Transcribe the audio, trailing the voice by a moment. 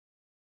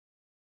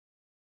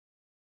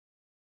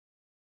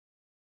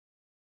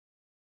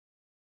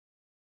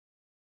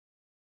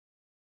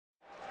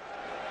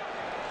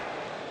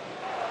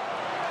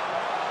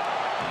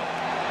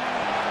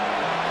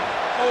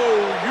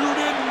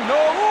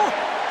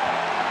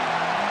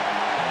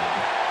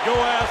Your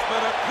ass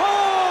better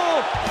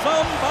call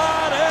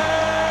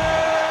somebody.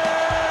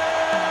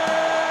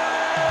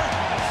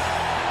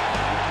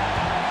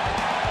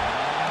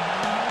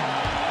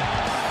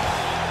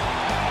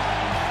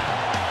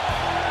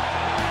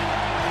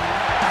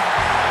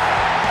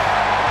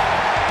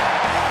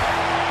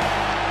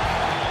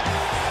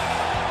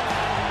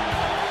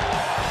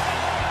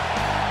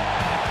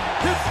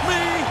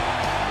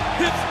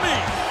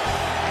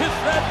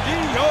 It's that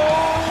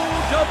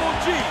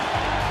D-O-double-G.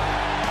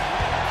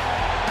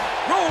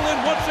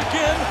 Rolling once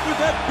again with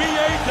that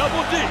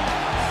B-A-double-D.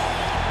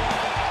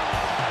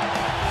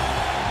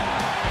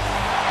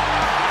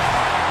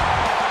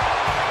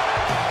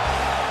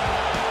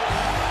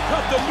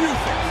 Cut the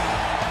music.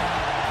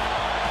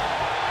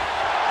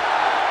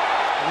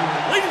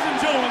 Ladies and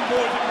gentlemen,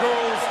 boys and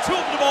girls,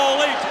 children of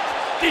all ages,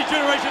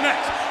 D-Generation X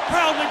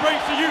proudly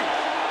brings to you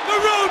the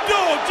Road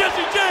Dogg,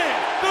 Jesse James,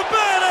 the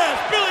Badass,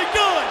 Billy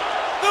Gunn,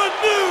 the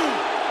new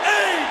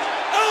Age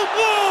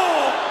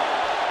Outlaws!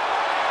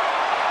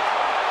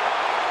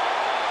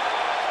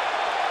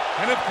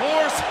 And of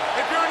course,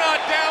 if you're not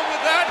down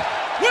with that,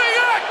 we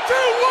got 2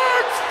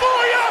 words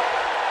for you!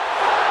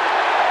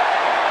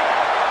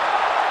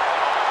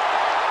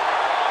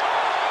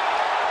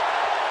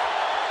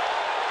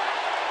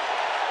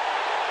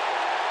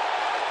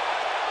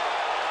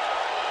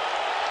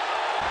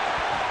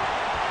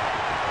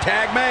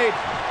 Tag made.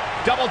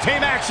 Double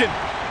team action.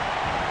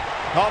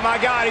 Oh my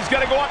God, he's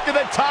gonna go up to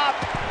the top.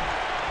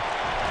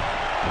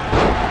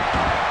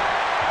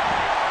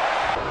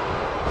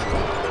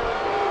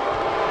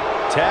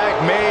 Tag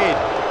made.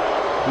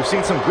 We've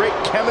seen some great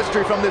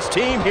chemistry from this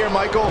team here,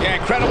 Michael. Yeah,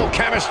 incredible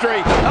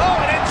chemistry. Oh,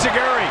 and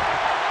enziguri.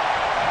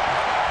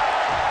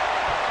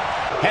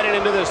 Headed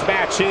into this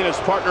match, he and his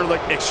partner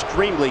look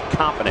extremely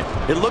confident.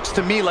 It looks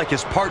to me like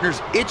his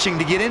partner's itching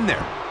to get in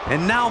there.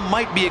 And now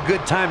might be a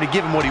good time to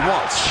give him what he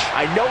wants.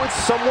 I know it's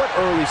somewhat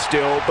early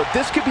still, but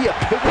this could be a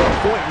pivotal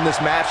point in this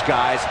match,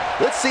 guys.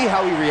 Let's see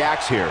how he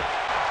reacts here.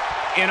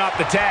 In off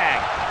the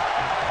tag.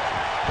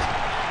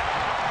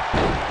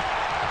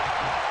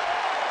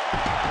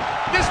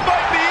 This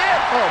might be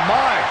it. Oh,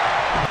 my.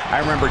 I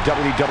remember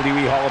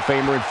WWE Hall of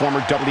Famer and former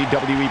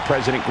WWE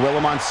President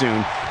Gorilla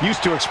Monsoon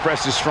used to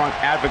express his strong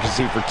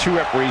advocacy for 2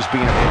 referees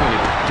being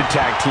appointed to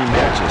tag team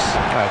matches.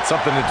 It's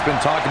something that's been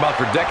talked about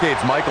for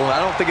decades, Michael, and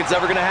I don't think it's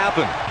ever going to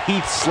happen.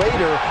 Heath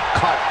Slater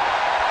caught.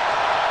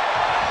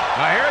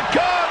 Now here it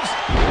comes,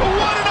 the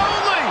one and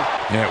only.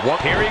 Yeah,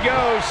 Here he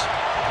goes.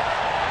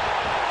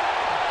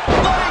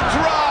 Leg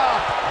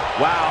drop.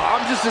 Wow,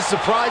 I'm just as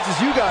surprised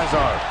as you guys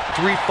are.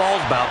 3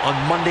 falls bout on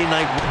Monday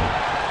Night.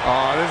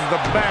 Oh, this is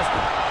the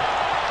best.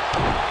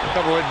 A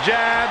couple of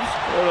jabs.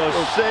 A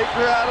little shake,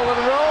 rattle,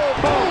 and roll.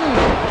 Boom.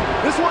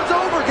 This one's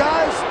over,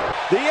 guys.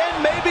 The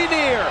end may be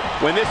near.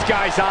 When this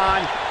guy's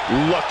on,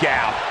 look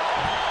out.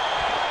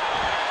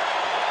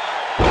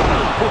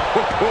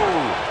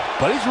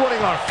 But he's running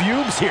on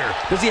fumes here.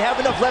 Does he have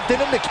enough left in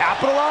him to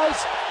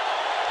capitalize?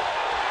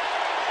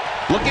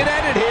 Looking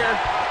at it here.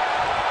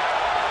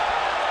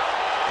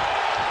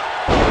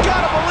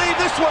 Gotta believe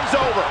this one's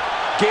over.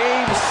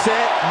 Game,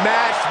 set,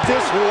 match.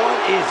 This one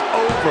is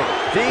over.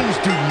 Things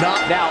do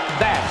not. Now,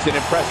 that's an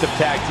impressive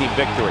tag team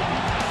victory.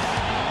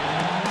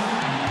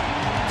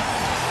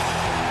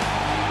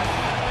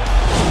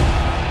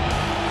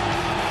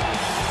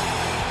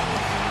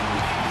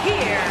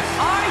 Here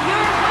are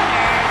your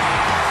winners,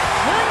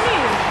 the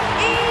new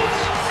Age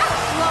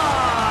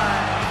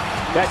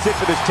Outlaws. That's it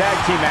for this tag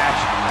team match,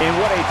 and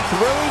what a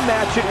thrilling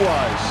match it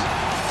was.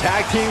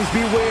 Tag teams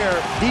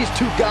beware, these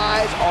 2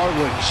 guys are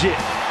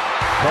legit.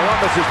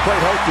 Columbus has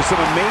played host to some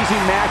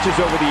amazing matches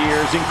over the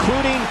years,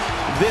 including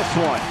this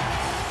one.